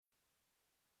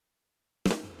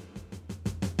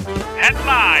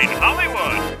Headline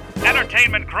Hollywood.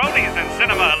 Entertainment cronies and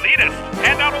cinema elitists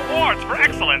hand out awards for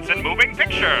excellence in moving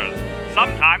pictures.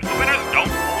 Sometimes the winners don't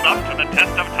hold up to the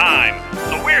test of time,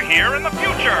 so we're here in the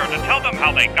future to tell them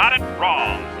how they got it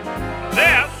wrong.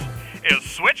 This is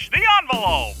Switch the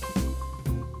Envelope.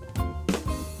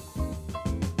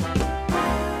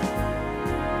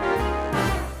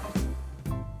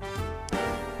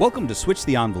 Welcome to Switch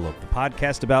the Envelope, the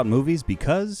podcast about movies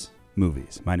because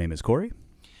movies. My name is Corey.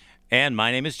 And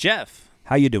my name is Jeff.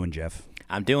 How you doing, Jeff?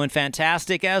 I'm doing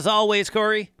fantastic as always,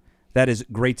 Corey. That is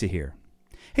great to hear.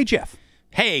 Hey, Jeff.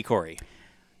 Hey, Corey.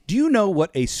 Do you know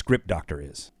what a script doctor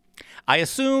is? I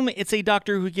assume it's a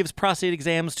doctor who gives prostate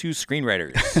exams to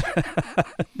screenwriters.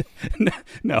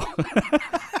 No.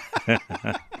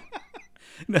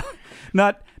 No,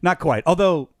 not quite.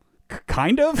 Although,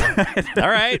 kind of. All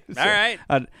right.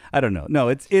 I don't know. No,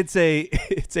 it's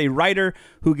a writer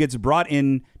who gets brought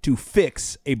in to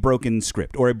fix a broken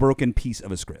script or a broken piece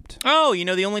of a script. Oh,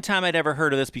 the only time I'd ever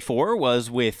heard of this before was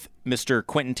with Mr.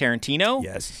 Quentin Tarantino.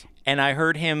 Yes. And I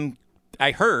heard,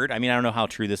 I don't know how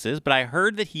true this is, but I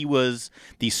heard that he was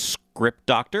the script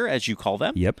doctor, as you call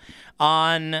them. Yep.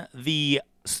 On the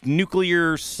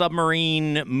nuclear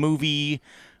submarine movie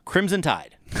Crimson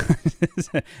Tide.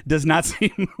 Does not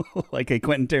seem like a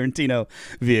Quentin Tarantino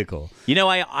vehicle.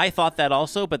 I thought that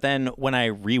also, but then when I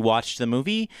rewatched the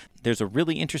movie, there's a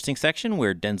really interesting section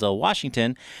where Denzel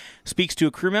Washington speaks to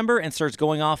a crew member and starts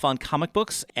going off on comic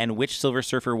books and which Silver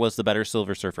Surfer was the better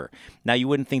Silver Surfer. Now, you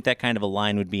wouldn't think that kind of a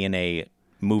line would be in a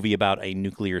movie about a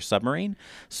nuclear submarine,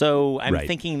 so I'm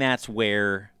thinking that's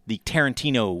where the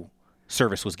Tarantino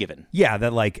service was given. Yeah,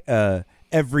 that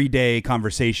everyday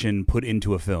conversation put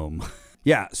into a film.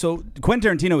 Yeah, so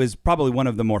Quentin Tarantino is probably one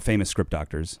of the more famous script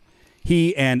doctors.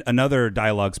 He and another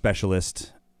dialogue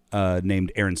specialist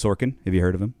named Aaron Sorkin. Have you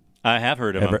heard of him? I have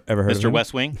heard of him. Ever heard of Mr. him?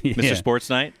 West Wing, Yeah. Mr. Sports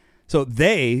Night. So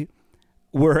they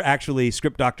were actually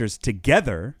script doctors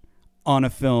together on a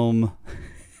film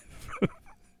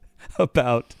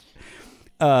about...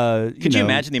 Could you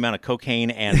imagine the amount of cocaine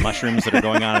and mushrooms that are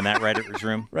going on in that writer's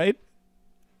room? Right?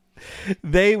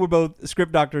 They were both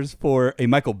script doctors for a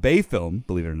Michael Bay film,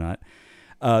 believe it or not,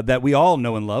 that we all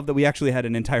know and love, that we actually had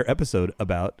an entire episode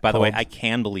about. By the way, I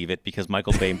can believe it because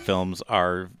Michael Bay films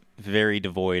are very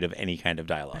devoid of any kind of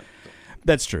dialogue.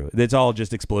 That's true. It's all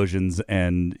just explosions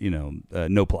and,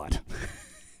 no plot.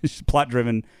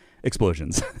 Plot-driven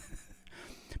explosions.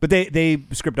 But they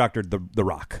script doctored The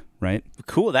Rock, right?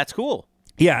 Cool. That's cool.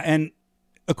 Yeah, and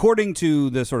according to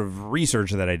the sort of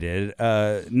research that I did,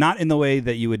 not in the way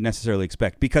that you would necessarily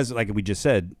expect, because like we just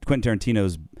said, Quentin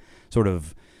Tarantino's sort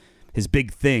of his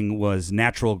big thing was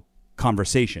natural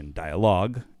conversation,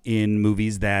 dialogue in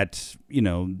movies that,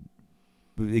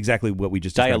 exactly what we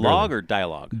just described Dialogue earlier. or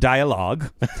dialogue?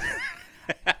 Dialogue.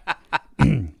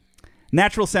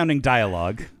 Natural sounding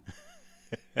dialogue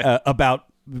about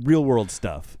real world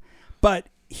stuff. But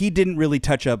he didn't really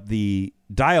touch up the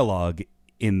dialogue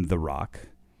in The Rock.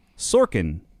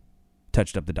 Sorkin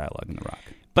touched up the dialogue in The Rock.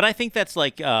 But I think that's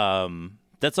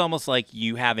that's almost like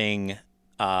you having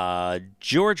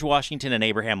George Washington and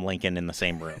Abraham Lincoln in the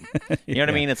same room. You know what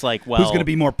I mean? It's like, well, who's going to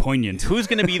be more poignant? Who's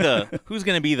going to be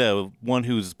the one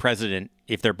who's president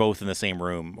if they're both in the same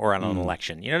room or on an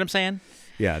election? You know what I'm saying?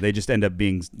 Yeah, they just end up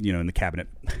being, in the cabinet.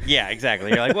 Yeah, exactly.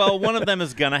 You're like, well, one of them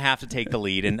is going to have to take the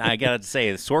lead. And I got to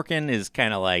say, Sorkin is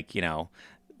kind of like,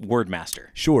 word master.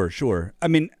 Sure. I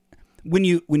mean, when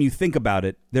you think about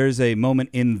it, there's a moment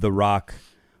in The Rock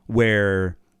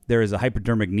where there is a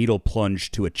hypodermic needle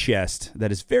plunge to a chest that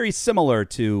is very similar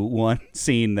to one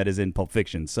scene that is in Pulp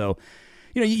Fiction. So,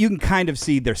 you can kind of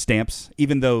see their stamps,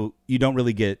 even though you don't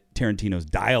really get Tarantino's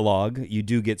dialogue. You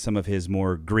do get some of his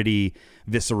more gritty,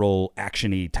 visceral,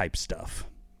 action-y type stuff.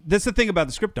 That's the thing about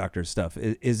the script doctor stuff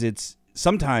is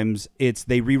sometimes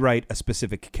they rewrite a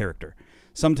specific character.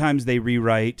 Sometimes they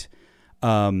rewrite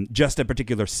just a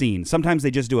particular scene. Sometimes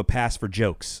they just do a pass for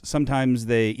jokes. Sometimes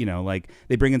they,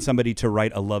 they bring in somebody to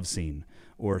write a love scene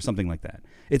or something like that.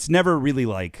 It's never really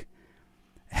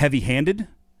heavy-handed,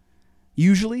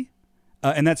 usually.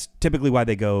 And that's typically why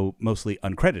they go mostly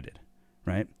uncredited,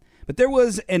 right? But there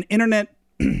was an internet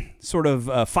sort of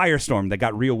firestorm that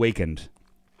got reawakened.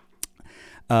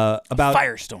 About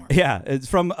Firestorm. Yeah, it's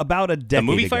from about a decade The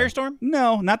movie ago. Firestorm?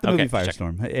 No, not the movie check.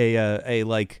 Firestorm.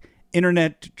 A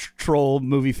internet troll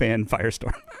movie fan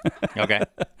firestorm. Okay.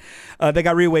 They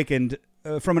got reawakened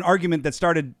from an argument that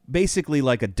started basically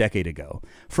like a decade ago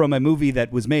from a movie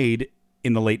that was made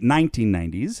in the late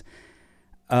 1990s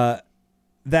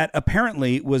that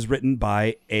apparently was written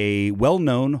by a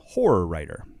well-known horror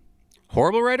writer.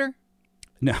 Horrible writer?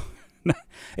 No.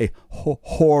 A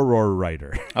horror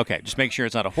writer. Okay, just make sure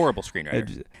it's not a horrible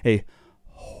screenwriter. A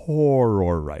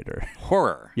horror writer.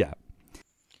 Horror. Yeah.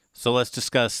 So let's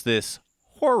discuss this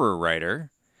horror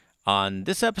writer on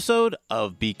this episode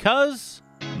of Because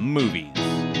Movies.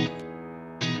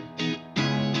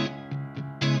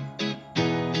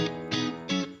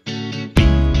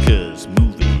 Because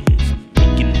movies,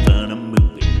 making fun of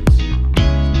movies.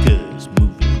 Because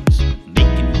movies,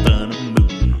 making fun of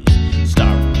movies.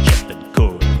 Starring Jeff and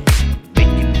Corey,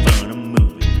 making fun of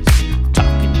movies.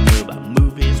 Talking about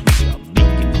movies, we are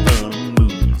making fun of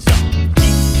movies.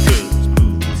 Because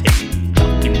movies, hey,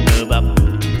 talking about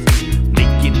movies.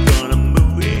 Making fun of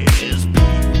movies,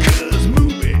 because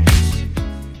movies.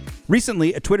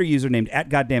 Recently, a Twitter user named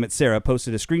 @GoddammItSarah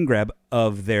posted a screen grab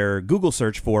of their Google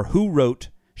search for who wrote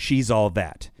She's All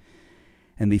That.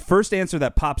 And the first answer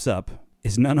that pops up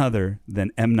is none other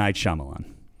than M. Night Shyamalan.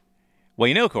 Well,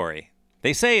 you know, Corey,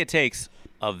 they say it takes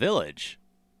a village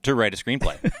to write a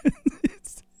screenplay.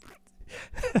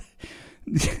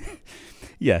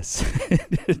 Yes,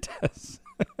 it does.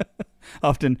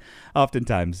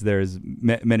 Oftentimes, there's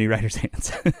many writers'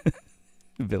 hands.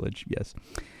 Village, yes.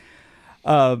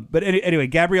 But anyway,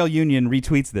 Gabrielle Union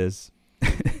retweets this,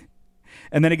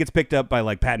 and then it gets picked up by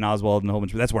like Patton Oswalt and a whole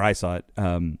bunch. That's where I saw it,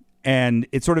 and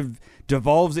it sort of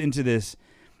devolves into this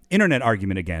internet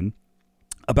argument again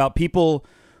about people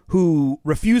who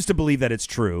refuse to believe that it's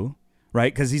true,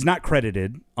 right? Because he's not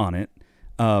credited on it.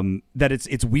 That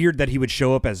it's weird that he would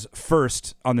show up as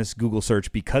first on this Google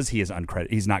search because he is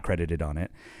he's not credited on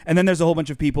it. And then there's a whole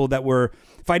bunch of people that were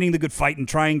fighting the good fight and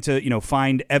trying to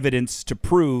find evidence to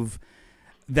prove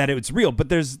that it's real, but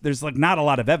there's like not a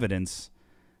lot of evidence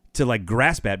to like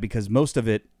grasp at because most of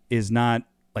it is not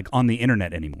like on the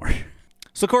internet anymore.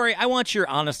 So, Corey, I want your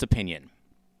honest opinion.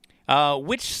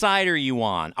 Which side are you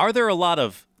on? Are there a lot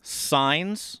of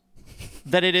signs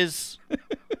that it is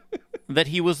that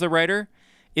he was the writer?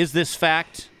 Is this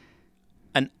fact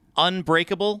an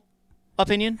unbreakable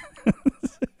opinion?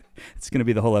 It's going to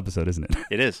be the whole episode, isn't it?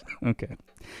 It is. Okay.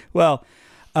 Well,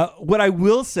 what I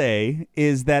will say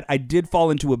is that I did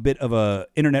fall into a bit of a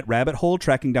internet rabbit hole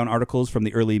tracking down articles from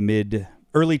the early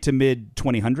to mid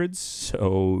 2000s.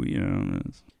 So,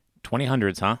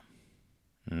 2000s, huh?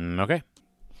 Okay.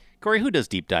 Corey, who does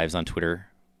deep dives on Twitter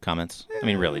comments? I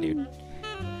mean, really, dude.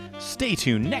 Stay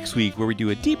tuned next week where we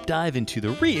do a deep dive into the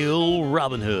real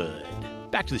Robin Hood.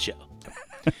 Back to the show.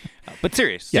 But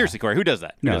seriously, Corey, who does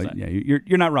that? Who does that? Yeah,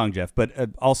 you're not wrong, Jeff, but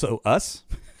also us.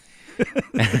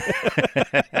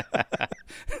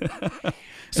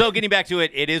 So getting back to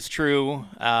it, it is true.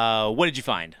 What did you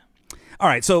find? All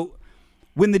right, so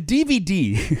when the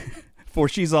DVD for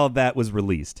She's All That was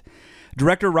released,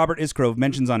 director Robert Iskrove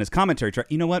mentions on his commentary track,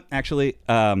 you know what, actually,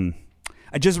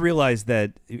 I just realized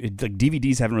that like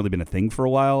DVDs haven't really been a thing for a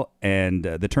while, and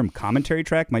the term commentary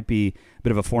track might be a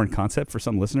bit of a foreign concept for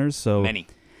some listeners. So Many.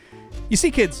 You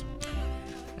see, kids,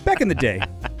 back in the day,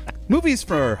 movies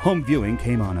for home viewing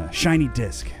came on a shiny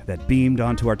disc that beamed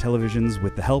onto our televisions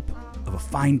with the help of a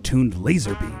fine-tuned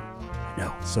laser beam.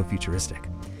 No, so futuristic.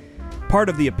 Part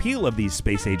of the appeal of these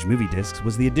space-age movie discs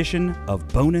was the addition of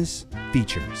bonus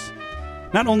features.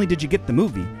 Not only did you get the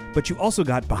movie, but you also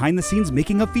got behind-the-scenes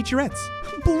making-of featurettes,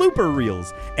 blooper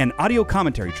reels, and audio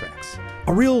commentary tracks.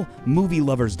 A real movie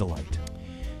lover's delight.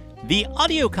 The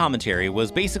audio commentary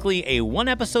was basically a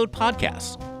one-episode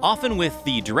podcast, often with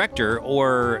the director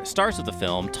or stars of the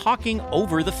film talking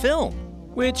over the film,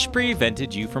 which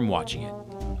prevented you from watching it.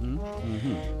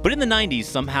 But in the 90s,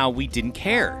 somehow we didn't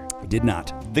care. We did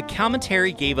not. The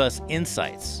commentary gave us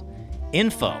insights,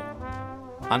 info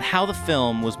on how the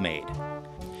film was made.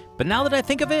 But now that I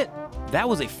think of it, that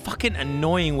was a fucking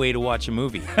annoying way to watch a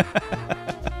movie.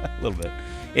 A little bit.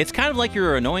 It's kind of like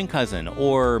your annoying cousin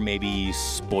or maybe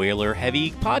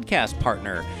spoiler-heavy podcast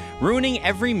partner ruining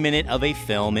every minute of a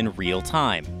film in real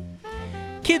time.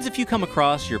 Kids, if you come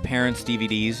across your parents'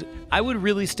 DVDs, I would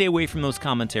really stay away from those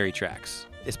commentary tracks,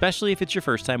 especially if it's your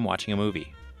first time watching a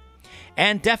movie.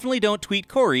 And definitely don't tweet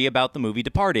Corey about the movie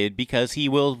Departed because he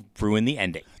will ruin the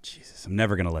ending. Jesus, I'm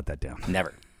never going to let that down.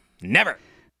 Never. Never.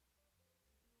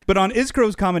 But on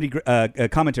Iskrove's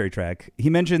commentary track, he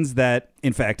mentions that,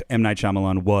 in fact, M. Night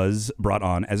Shyamalan was brought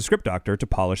on as a script doctor to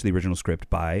polish the original script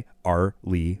by R.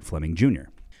 Lee Fleming Jr.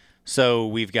 So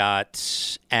we've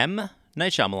got M.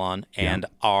 Night Shyamalan and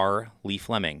R. Lee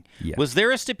Fleming. Yeah. Was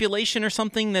there a stipulation or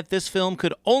something that this film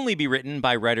could only be written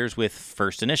by writers with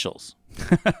first initials?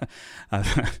 I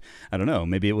don't know.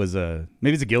 Maybe it's a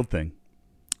guild thing.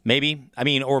 Maybe. I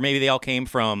mean, or maybe they all came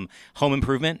from Home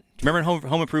Improvement. Do you remember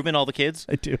Home Improvement, all the kids?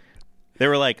 I do. They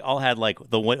were like, all had like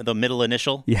the middle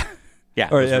initial. Yeah. Yeah,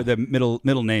 or those were- the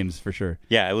middle names for sure.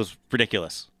 yeah, it was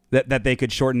ridiculous. That they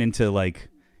could shorten into like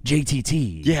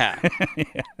JTT. Yeah.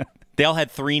 They all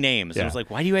had 3 names. Yeah. It was like,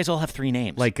 why do you guys all have 3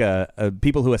 names? Like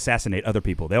people who assassinate other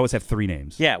people. They always have 3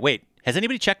 names. yeah, wait. Has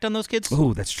anybody checked on those kids?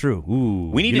 Ooh, that's true.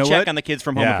 Ooh, We need you to know check what? on the kids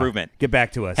from Home Yeah. Improvement. Get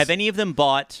back to us. Have any of them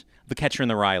bought The Catcher in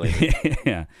the Rye lately?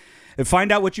 Yeah.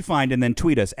 Find out what you find and then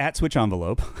tweet us at Switch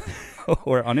Envelope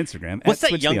or on Instagram. What's at that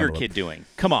Switch the younger Envelope. kid doing?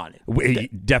 Come on.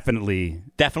 Definitely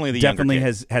Definitely the younger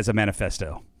kid. has a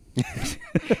manifesto.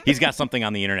 He's got something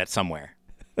on the internet somewhere.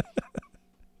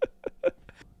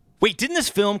 Wait, didn't this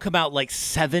film come out like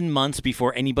 7 months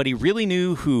before anybody really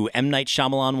knew who M. Night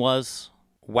Shyamalan was?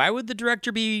 Why would the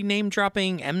director be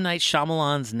name-dropping M. Night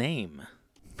Shyamalan's name?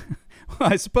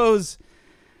 I suppose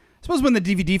when the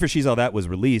DVD for She's All That was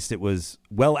released, it was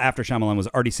well after Shyamalan was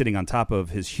already sitting on top of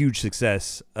his huge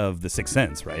success of The Sixth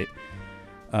Sense, right?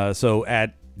 So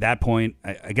at that point,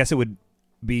 I guess it would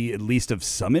be at least of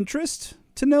some interest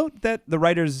to note that the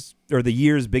writers or the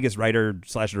year's biggest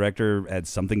writer/director had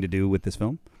something to do with this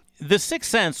film. The Sixth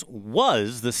Sense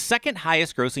was the second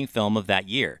highest grossing film of that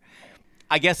year.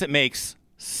 I guess it makes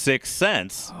 6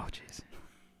 sense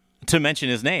to mention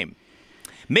his name.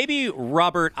 Maybe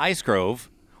Robert Icegrove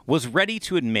was ready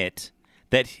to admit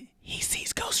that he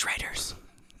sees ghostwriters.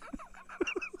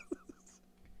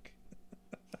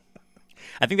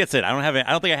 I think that's it. I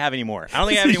don't think I have any more. I don't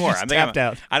think I have any more. Just tapped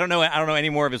out. I don't know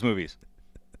any more of his movies.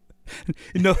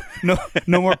 No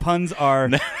more puns are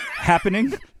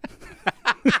happening.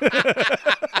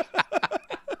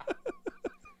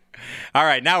 All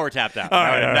right, now we're tapped out.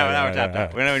 Now we're tapped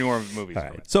out. We don't have any more movies. All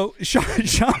right. So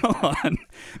Shyamalan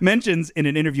mentions in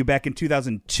an interview back in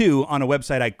 2002 on a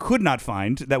website I could not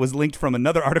find that was linked from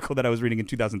another article that I was reading in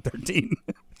 2013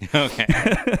 Okay.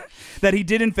 that he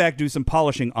did in fact do some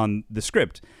polishing on the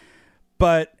script.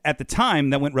 But at the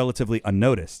time, that went relatively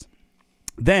unnoticed.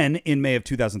 Then in May of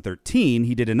 2013,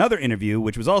 he did another interview,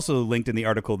 which was also linked in the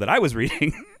article that I was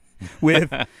reading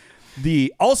with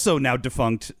the also now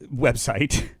defunct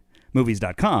website,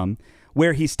 movies.com,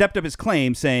 where he stepped up his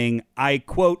claim saying, I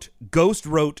quote, ghost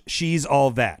wrote She's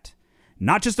All That.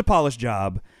 Not just a polished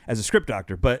job as a script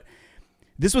doctor, but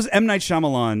this was M. Night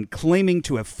Shyamalan claiming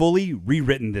to have fully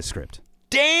rewritten this script.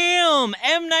 Damn!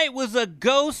 M. Night was a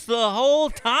ghost the whole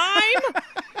time?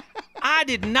 I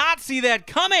did not see that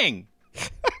coming.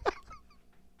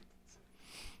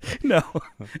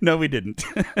 No, we didn't.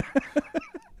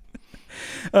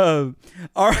 I'm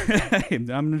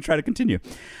going to try to continue.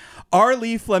 R.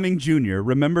 Lee Fleming Jr.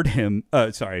 remembered him.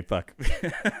 R.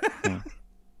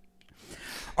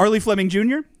 Lee Fleming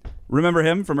Jr. Remember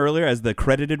him from earlier as the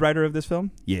credited writer of this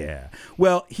film? Yeah.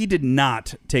 Well, he did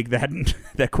not take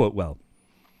that quote well.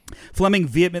 Fleming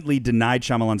vehemently denied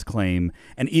Shyamalan's claim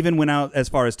and even went out as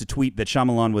far as to tweet that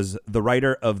Shyamalan was the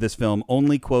writer of this film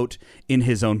only, quote, in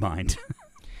his own mind.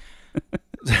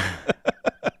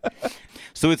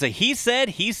 So it's a he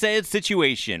said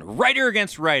situation. Writer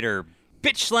against writer.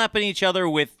 Bitch slapping each other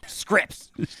with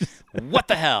scripts. What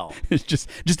the hell? It's just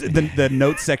the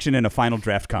notes section in a final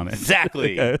draft comment.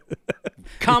 Exactly.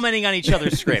 Commenting on each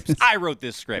other's scripts. I wrote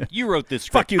this script. You wrote this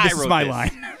script. Fuck you, this is my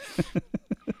line.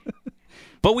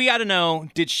 But we got to know,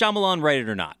 did Shyamalan write it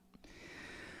or not?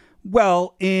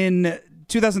 Well, in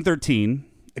 2013,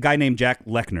 a guy named Jack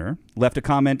Lechner left a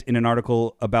comment in an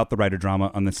article about the writer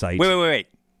drama on the site. Wait.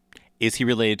 Is he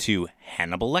related to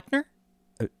Hannibal Lecter?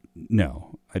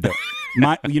 No, I don't.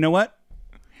 You know what?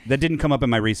 That didn't come up in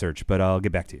my research, but I'll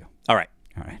get back to you. All right.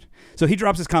 So he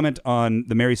drops his comment on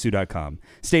themarysue.com,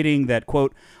 stating that,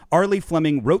 quote, R. Lee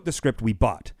Fleming wrote the script we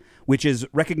bought, which is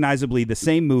recognizably the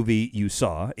same movie you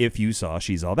saw if you saw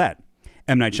She's All That.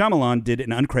 M. Night Shyamalan did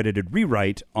an uncredited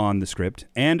rewrite on the script,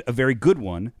 and a very good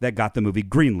one that got the movie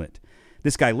greenlit.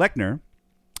 This guy Lechner,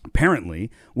 apparently,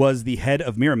 was the head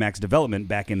of Miramax development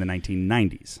back in the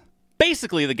 1990s.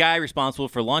 Basically, the guy responsible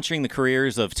for launching the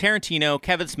careers of Tarantino,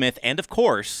 Kevin Smith, and, of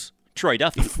course, Troy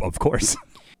Duffy. Of course.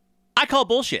 I call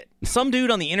bullshit. Some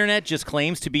dude on the internet just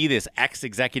claims to be this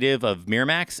ex-executive of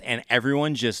Miramax, and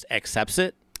everyone just accepts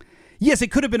it. Yes,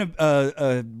 it could have been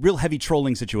a real heavy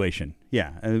trolling situation.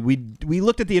 Yeah, we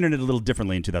looked at the internet a little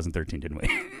differently in 2013, didn't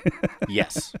we?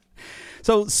 Yes.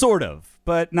 So sort of,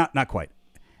 but not quite.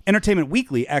 Entertainment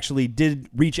Weekly actually did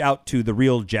reach out to the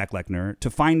real Jack Lechner to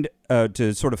find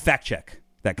to sort of fact check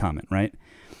that comment, right?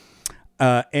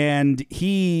 And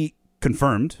he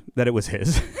confirmed that it was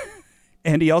his,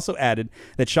 and he also added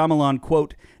that Shyamalan,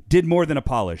 quote, did more than a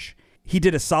polish. He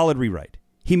did a solid rewrite.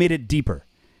 He made it deeper.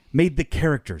 Made the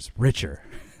characters richer.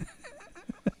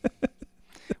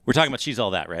 We're talking about She's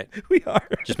All That, right? We are.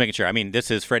 Just making sure. I mean, this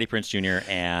is Freddie Prinze Jr.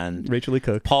 and Rachel Lee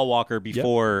Cook. Paul Walker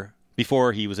before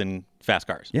before he was in Fast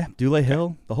Cars. Yeah, Dule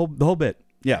Hill, the whole bit.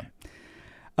 Yeah.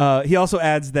 He also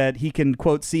adds that he can,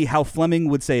 quote, see how Fleming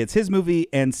would say it's his movie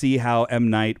and see how M.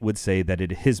 Night would say that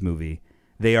it is his movie.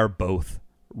 They are both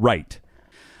right.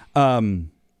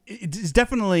 It's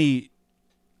definitely,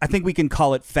 I think we can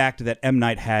call it fact that M.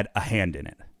 Night had a hand in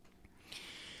it.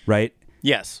 Right?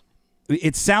 Yes.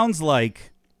 It sounds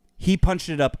like he punched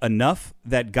it up enough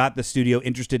that got the studio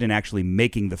interested in actually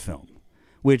making the film,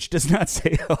 which does not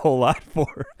say a whole lot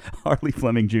for Harley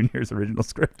Fleming Jr.'s original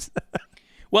script.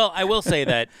 Well, I will say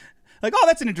that like, oh,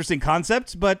 that's an interesting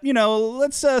concept, but,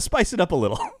 let's spice it up a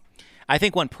little. I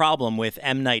think one problem with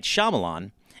M. Night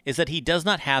Shyamalan is that he does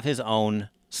not have his own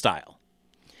style.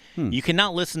 You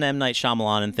cannot listen to M. Night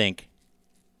Shyamalan and think,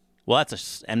 well,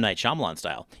 that's a M. Night Shyamalan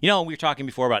style. We were talking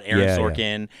before about Aaron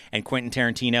Sorkin and Quentin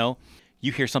Tarantino.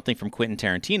 You hear something from Quentin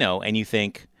Tarantino and you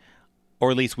think,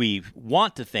 or at least we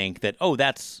want to think that, oh,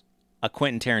 that's a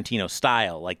Quentin Tarantino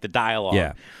style, like the dialogue.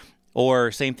 Yeah.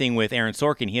 Or same thing with Aaron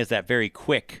Sorkin. He has that very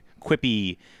quick,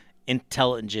 quippy,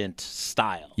 intelligent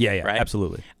style. Yeah, right?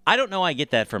 Absolutely. I don't know I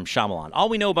get that from Shyamalan. All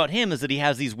we know about him is that he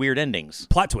has these weird endings.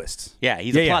 Plot twists. Yeah,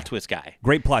 he's a plot twist guy.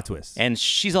 Great plot twists. And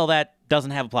She's All That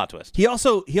doesn't have a plot twist. He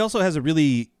also has a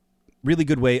really, really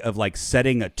good way of like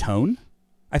setting a tone,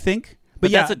 I think.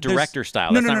 But that's a director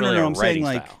style. That's not really a writing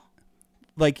style.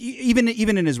 Like even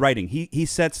in his writing, he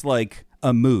sets like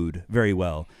a mood very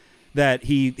well. That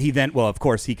he then, well, of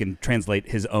course, he can translate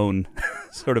his own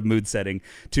sort of mood setting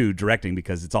to directing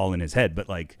because it's all in his head. But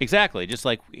like exactly, just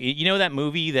like that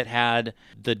movie that had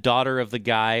the daughter of the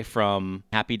guy from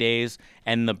Happy Days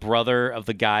and the brother of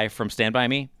the guy from Stand By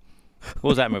Me.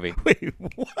 What was that movie? Wait,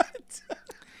 what?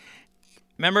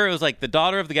 Remember, it was like the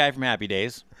daughter of the guy from Happy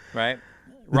Days, right?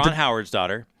 Ron Howard's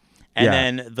daughter, and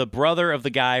then the brother of the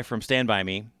guy from Stand By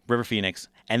Me, River Phoenix,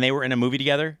 and they were in a movie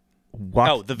together.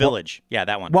 The Village. Yeah,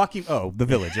 that one. The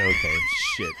Village. Okay,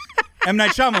 shit. M.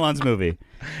 Night Shyamalan's movie.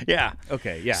 Yeah.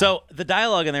 Okay, yeah. So the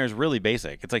dialogue in there is really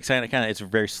basic. It's like kind of, it's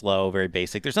very slow, very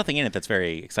basic. There's nothing in it that's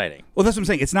very exciting. Well, that's what I'm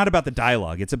saying. It's not about the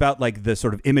dialogue. It's about like the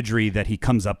sort of imagery that he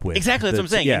comes up with. Exactly, that's what I'm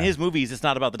saying. Yeah. In his movies, it's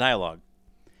not about the dialogue.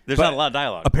 There's not a lot of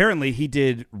dialogue. Apparently, he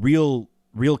did real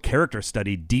character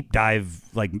study, deep dive,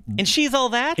 like. And She's All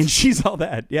That? And She's All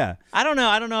That, yeah. I don't know.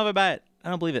 I don't know if I buy it. I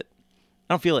don't believe it.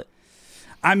 I don't feel it.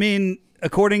 I mean,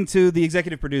 according to the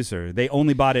executive producer, they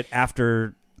only bought it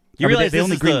after. You realize they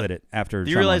only greenlit it after.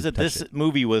 Do you realize that this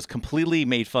movie was completely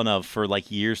made fun of for like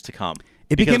years to come?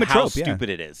 It became a trope. How stupid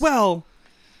it is. Well,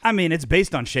 I mean, it's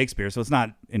based on Shakespeare, so it's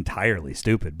not entirely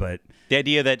stupid. But the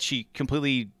idea that she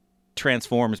completely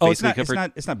transforms. Basically,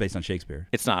 it's not based on Shakespeare.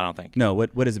 It's not. I don't think. No.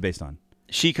 What is it based on?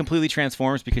 She completely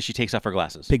transforms because she takes off her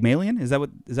glasses. Pygmalion? Is that what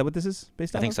this is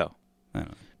based on? I think so. I don't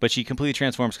know. But she completely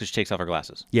transforms because she takes off her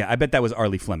glasses. Yeah, I bet that was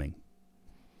Arlie Fleming.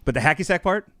 But the hacky sack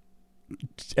part,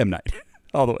 M. Night,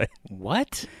 all the way.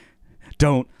 What?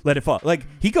 Don't let it fall. Like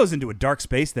he goes into a dark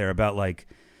space there about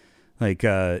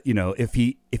if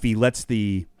he lets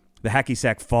the hacky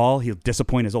sack fall, he'll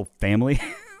disappoint his whole family.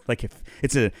 Like if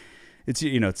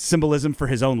it's symbolism for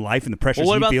his own life and the pressures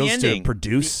he feels to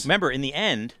produce. Remember, in the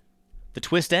end, the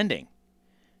twist ending,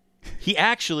 he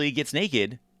actually gets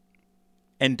naked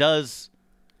and does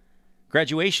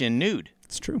graduation nude.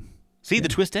 It's true. See the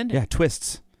twist ending? Yeah,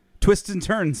 twists and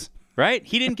turns. Right?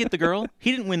 He didn't get the girl.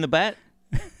 He didn't win the bet.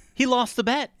 He lost the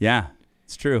bet. Yeah,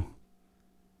 it's true.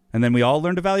 And then we all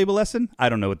learned a valuable lesson. I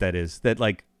don't know what that is. That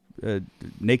like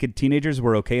naked teenagers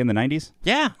were okay in the 90s.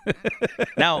 Yeah.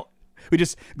 Now we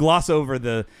just gloss over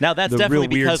the. Now that's the definitely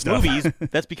real because weird stuff. movies.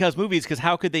 That's because movies. Because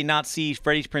how could they not see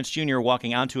Freddie Prinze Jr.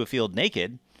 walking onto a field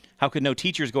naked? How could no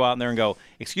teachers go out there and go,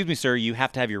 "Excuse me, sir, you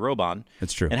have to have your robe on"?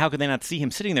 That's true. And how could they not see him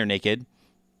sitting there naked?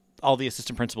 All the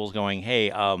assistant principals going,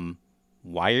 "Hey,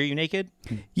 why are you naked?"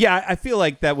 Yeah, I feel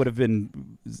like that would have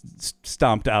been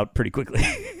stomped out pretty quickly.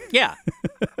 Yeah.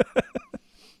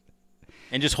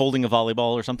 And just holding a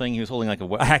volleyball or something. He was holding like a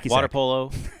hacky water sack.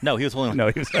 polo. No, he was holding. No,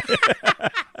 he was.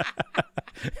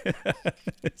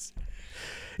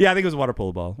 Yeah, I think it was a water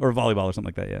polo ball or a volleyball or something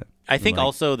like that. Yeah. I think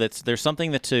also there's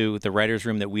something that to the writer's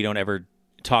room that we don't ever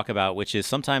talk about, which is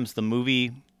sometimes the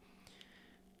movie,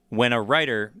 when a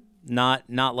writer, not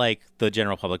like the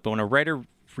general public, but when a writer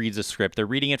reads a script, they're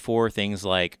reading it for things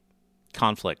like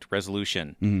conflict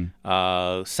resolution,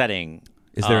 setting.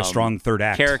 Is there a strong third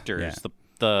act? Characters,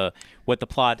 the what the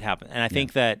plot happened, and I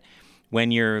think that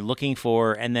when you're looking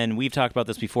for, and then we've talked about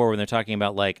this before when they're talking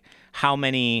about like how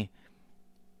many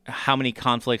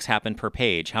conflicts happen per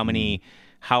page,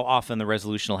 how often the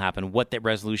resolution will happen, what the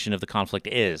resolution of the conflict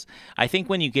is. I think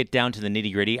when you get down to the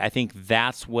nitty gritty, I think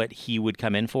that's what he would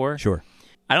come in for. Sure.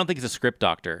 I don't think he's a script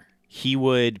doctor. he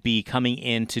would be coming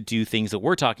in to do things that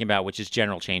we're talking about, which is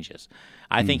general changes.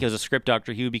 I think as a script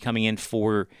doctor, he would be coming in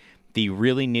for the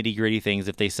really nitty gritty things.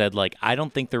 If they said like, I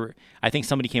think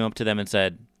somebody came up to them and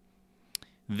said,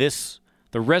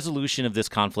 the resolution of this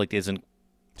conflict isn't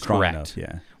Strong correct. enough,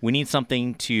 yeah. We need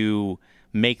something to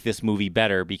make this movie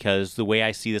better because the way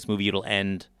I see this movie, it'll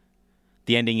end.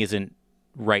 The ending isn't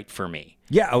right for me.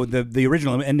 Yeah, the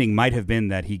original ending might have been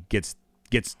that he gets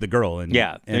the girl, and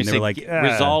Yeah, and they were like,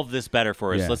 resolve this better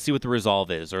for us. Yeah. Let's see what the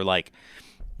resolve is, or like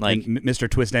and Mr.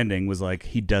 Twist ending was like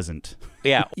he doesn't.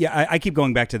 yeah. Yeah, I keep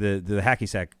going back to the hacky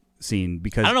sack scene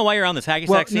because I don't know why you're on this hacky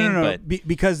sack scene, no. but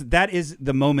Because that is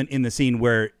the moment in the scene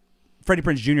where Freddie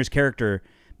Prinze Jr.'s character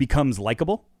becomes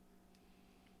likable.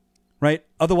 Right?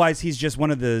 Otherwise, he's just one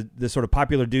of the sort of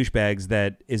popular douchebags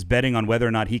that is betting on whether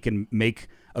or not he can make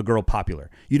a girl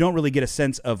popular. You don't really get a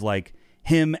sense of like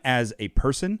him as a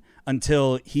person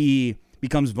until he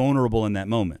becomes vulnerable in that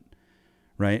moment.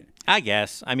 Right? I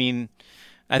guess. I mean,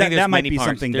 I That- think there's that might many be parts.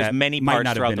 something There's that many might parts not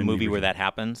have throughout been the in the movie where original. that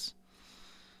happens.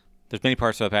 There's many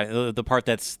parts of the part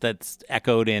that's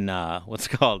echoed in what's it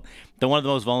called one of the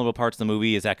most vulnerable parts of the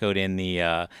movie is echoed in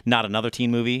the Not Another Teen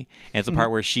Movie, and it's the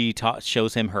part where she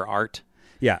shows him her art.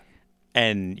 Yeah.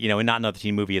 And in Not Another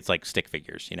Teen Movie, it's like stick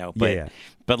figures, but Yeah.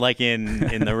 but like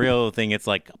in the real thing, it's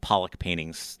like Pollock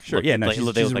paintings. Sure. Yeah, no, Like,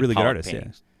 she's they a look like really good Pollock artist, yeah.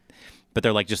 paintings. But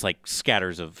they're like just like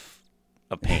scatters of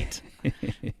paint.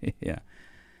 Yeah.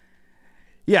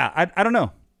 Yeah, I don't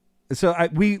know. So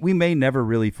we may never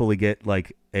really fully get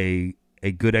like a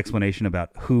good explanation about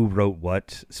who wrote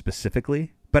what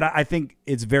specifically, but I think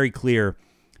it's very clear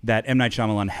that M. Night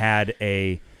Shyamalan had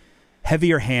a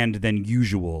heavier hand than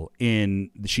usual in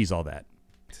She's All That.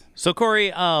 So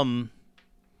Corey,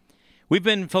 we've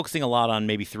been focusing a lot on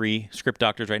maybe 3 script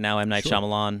doctors right now: M. Night Sure.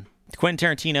 Shyamalan,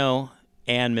 Quentin Tarantino,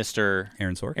 and Mr.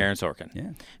 Aaron Sorkin. Aaron Sorkin.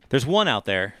 Yeah. There's one out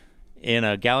there in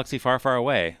a galaxy far, far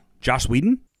away. Joss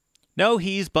Whedon? No,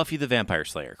 he's Buffy the Vampire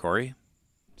Slayer, Corey.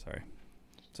 Sorry.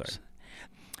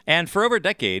 And for over a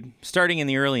decade, starting in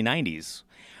the early 90s,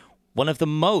 one of the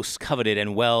most coveted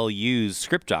and well-used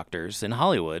script doctors in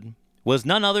Hollywood was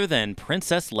none other than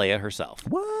Princess Leia herself,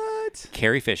 What?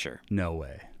 Carrie Fisher. No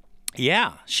way.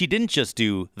 Yeah, she didn't just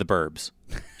do The Burbs.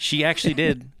 She actually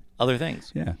did other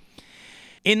things. Yeah.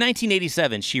 In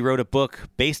 1987, she wrote a book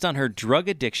based on her drug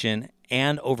addiction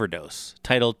and overdose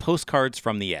titled Postcards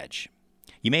from the Edge.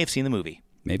 You may have seen the movie.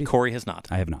 Maybe. Corey has not.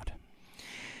 I have not.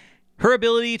 Her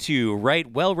ability to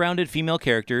write well-rounded female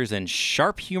characters and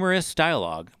sharp, humorous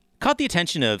dialogue caught the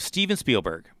attention of Steven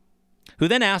Spielberg, who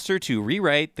then asked her to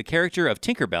rewrite the character of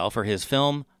Tinkerbell for his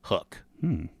film Hook.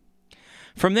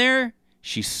 From there,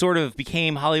 she sort of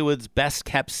became Hollywood's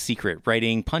best-kept secret,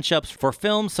 writing punch-ups for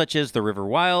films such as The River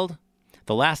Wild,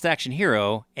 The Last Action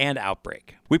Hero, and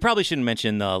Outbreak. We probably shouldn't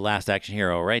mention The Last Action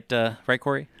Hero, right,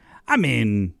 Corey? I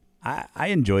mean, I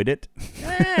enjoyed it.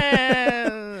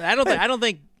 I don't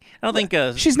think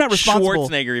She's not responsible.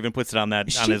 Schwarzenegger even puts it on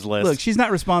his list. Look, she's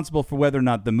not responsible for whether or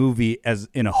not the movie as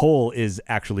in a whole is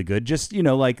actually good. Just,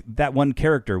 like that one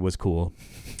character was cool.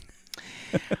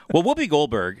 Well, Whoopi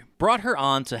Goldberg brought her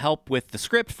on to help with the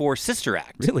script for Sister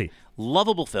Act. Really?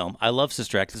 Lovable film. I love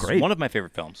Sister Act. This Great. is one of my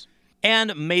favorite films.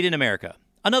 And Made in America,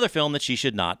 another film that she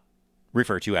should not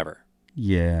refer to ever.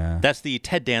 Yeah. That's the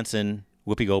Ted Danson,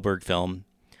 Whoopi Goldberg film.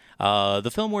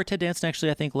 The film where Ted Danson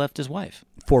actually, I think, left his wife.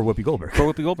 For Whoopi Goldberg. For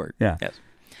Whoopi Goldberg. Yeah. Yes.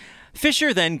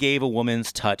 Fisher then gave a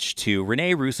woman's touch to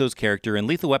Rene Russo's character in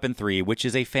Lethal Weapon 3, which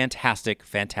is a fantastic,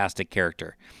 fantastic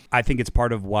character. I think it's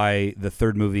part of why the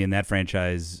third movie in that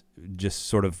franchise just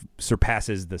sort of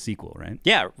surpasses the sequel, right?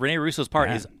 Yeah, Rene Russo's part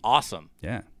Yeah. is awesome.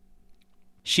 Yeah.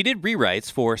 She did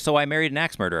rewrites for So I Married an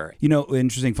Axe Murderer.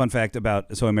 Interesting fun fact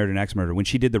about So I Married an Axe Murderer. When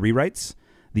she did the rewrites,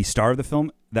 the star of the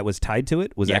film that was tied to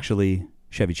it was Yeah. actually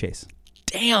Chevy Chase.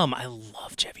 Damn, I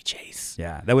love Chevy Chase.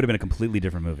 Yeah, that would have been a completely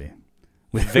different movie.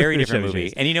 Very With different Chevy movie.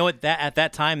 Chase. And you know what? At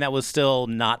that time, that was still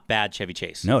not bad Chevy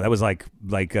Chase. No, that was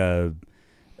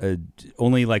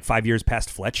only like 5 years past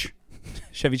Fletch.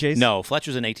 Chevy Chase. No,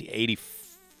 Fletcher's in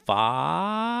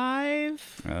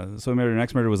 1985. So I Married an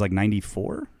Axe Murderer was like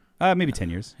 94. Maybe 10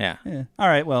 years. Yeah. All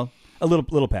right. Well, a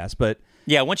little past, but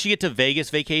Yeah, once you get to Vegas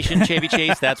Vacation, Chevy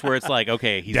Chase, that's where it's like,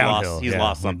 okay, he's downhill. lost. He's Yeah,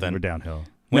 lost we're something. downhill.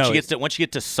 Once you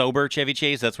get to sober Chevy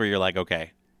Chase, that's where you're like,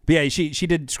 okay. But yeah, she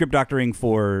did script doctoring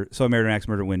for So I Married an Axe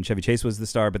Murderer when Chevy Chase was the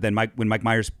star. But then when Mike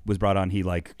Myers was brought on, he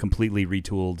like completely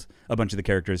retooled a bunch of the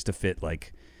characters to fit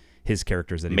like his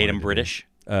characters that he Made wanted him to British?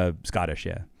 do. Scottish,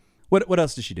 yeah. What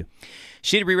else did she do?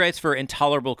 She did rewrites for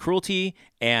Intolerable Cruelty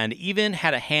and even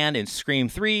had a hand in Scream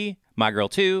 3, My Girl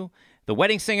 2, The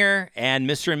Wedding Singer, and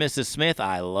Mr. and Mrs. Smith.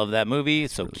 I love that movie.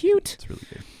 It's so cute. It's really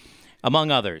good.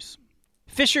 Among others.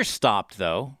 Fisher stopped,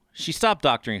 though. She stopped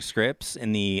doctoring scripts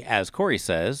in the, as Corey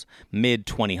says,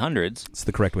 mid-2000s. It's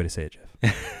the correct way to say it,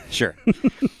 Jeff. Sure.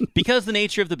 Because the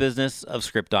nature of the business of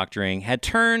script doctoring had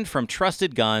turned from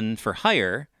trusted gun for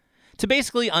hire to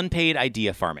basically unpaid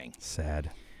idea farming.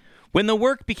 Sad. When the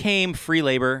work became free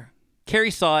labor,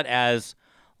 Carey saw it as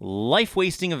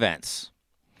life-wasting events.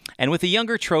 And with a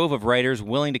younger trove of writers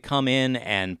willing to come in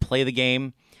and play the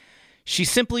game, she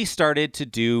simply started to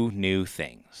do new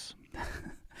things.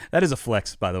 That is a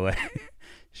flex, by the way.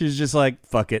 She's just like,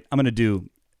 fuck it, I'm going to do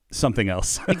something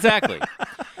else. Exactly.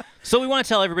 So we want to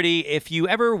tell everybody, if you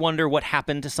ever wonder what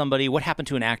happened to somebody, what happened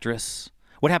to an actress,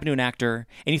 what happened to an actor,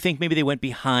 and you think maybe they went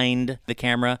behind the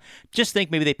camera, just think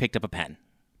maybe they picked up a pen.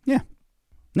 Yeah.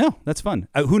 No, that's fun.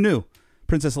 Who knew?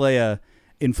 Princess Leia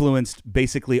influenced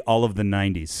basically all of the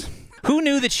 90s. Who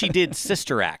knew that she did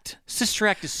Sister Act? Sister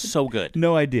Act is so good.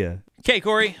 No idea. Okay,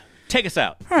 Corey, take us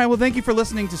out. All right, well, thank you for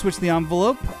listening to Switch the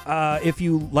Envelope. If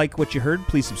you like what you heard,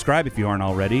 please subscribe if you aren't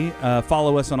already.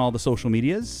 Follow us on all the social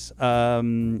medias. Rate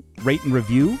and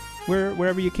review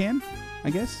wherever you can, I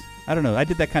guess. I don't know. I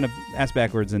did that kind of ass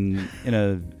backwards in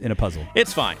a puzzle.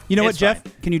 It's fine. You know what, It's Jeff?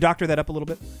 fine. Can you doctor that up a little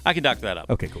bit? I can doctor that up.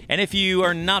 Okay, cool. And if you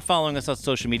are not following us on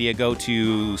social media, go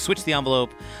to Switch the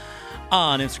Envelope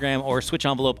on Instagram or Switch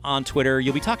Envelope on Twitter.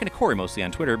 You'll be talking to Corey mostly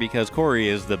on Twitter because Corey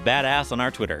is the badass on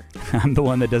our Twitter. I'm the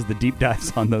one that does the deep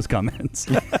dives on those comments.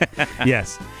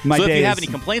 Yes. My So if day you have is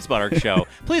any complaints about our show,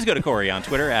 please go to Corey on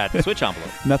Twitter at Switch Envelope.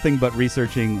 nothing but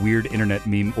researching weird internet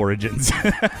meme origins.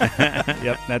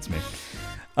 Yep, that's me.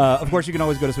 Of course, you can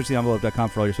always go to switchtheenvelope.com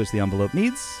for all your Switch the Envelope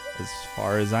needs. As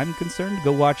far as I'm concerned,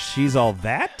 go watch She's All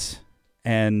That.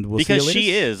 And we'll Because see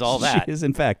you later. she is all that. She is,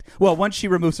 in fact. Well, once she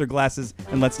removes her glasses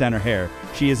and lets down her hair,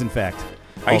 she is, in fact,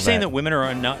 Are you saying that women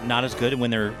are not as good when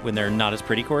they're not as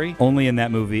pretty, Corey? only in that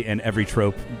movie and every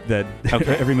trope that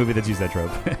Okay. every movie that's used that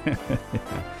trope.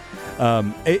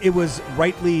 It was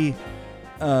rightly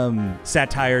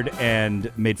satired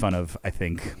and made fun of, I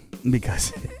think,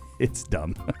 because it's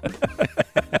dumb.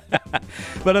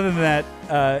 But other than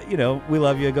that, we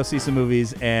love you. Go see some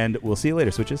movies, and we'll see you later,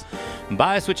 Switches.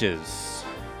 Bye, Switches.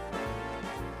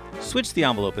 Switch the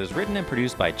Envelope is written and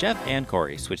produced by Jeff and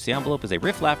Corey. Switch the Envelope is a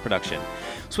Riff Laugh production.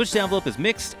 Switch the Envelope is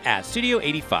mixed at Studio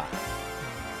 85.